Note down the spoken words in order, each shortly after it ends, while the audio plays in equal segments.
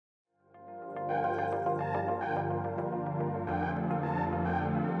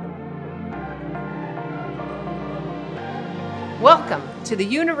Welcome to the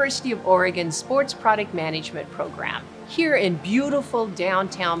University of Oregon Sports Product Management Program here in beautiful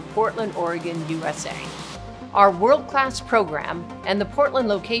downtown Portland, Oregon, USA. Our world-class program and the Portland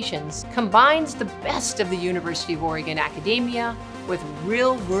locations combines the best of the University of Oregon academia with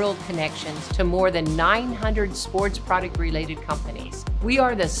real-world connections to more than 900 sports product-related companies. We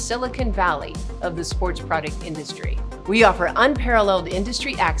are the Silicon Valley of the sports product industry. We offer unparalleled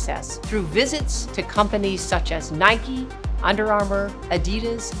industry access through visits to companies such as Nike, Under Armour,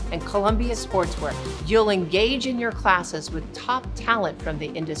 Adidas, and Columbia Sportswear. You'll engage in your classes with top talent from the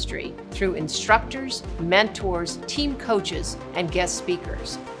industry through instructors, mentors, team coaches, and guest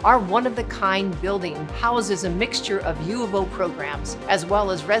speakers. Our one-of-a-kind building houses a mixture of U of O programs as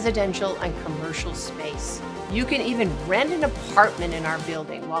well as residential and commercial space. You can even rent an apartment in our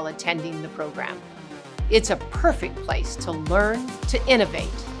building while attending the program. It's a perfect place to learn, to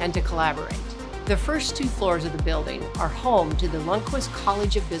innovate, and to collaborate. The first 2 floors of the building are home to the Lundquist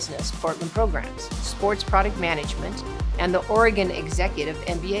College of Business Portland programs, Sports Product Management, and the Oregon Executive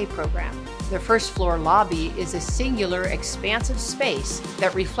MBA program. The first floor lobby is a singular, expansive space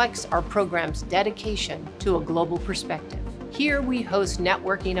that reflects our program's dedication to a global perspective. Here we host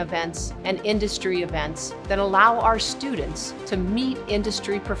networking events and industry events that allow our students to meet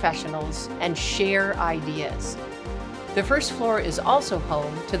industry professionals and share ideas. The first floor is also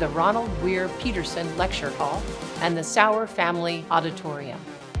home to the Ronald Weir Peterson Lecture Hall and the Sauer Family Auditorium.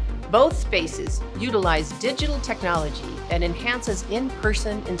 Both spaces utilize digital technology that enhances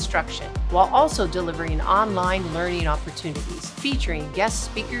in-person instruction while also delivering online learning opportunities featuring guest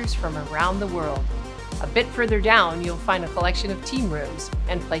speakers from around the world. A bit further down, you'll find a collection of team rooms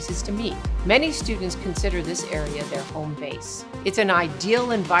and places to meet. Many students consider this area their home base. It's an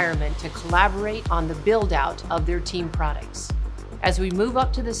ideal environment to collaborate on the build-out of their team products. As we move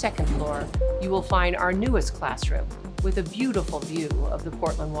up to the second floor, you will find our newest classroom with a beautiful view of the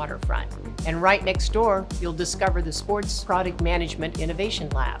Portland waterfront. And right next door, you'll discover the Sports Product Management Innovation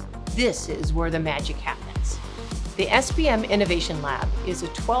Lab. This is where the magic happens. The SPM Innovation Lab is a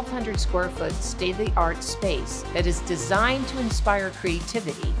 1,200 square foot state-of-the-art space that is designed to inspire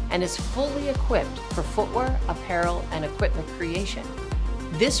creativity and is fully equipped for footwear, apparel, and equipment creation.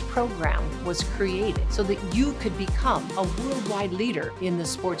 This program was created so that you could become a worldwide leader in the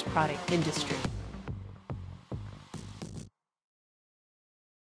sports product industry.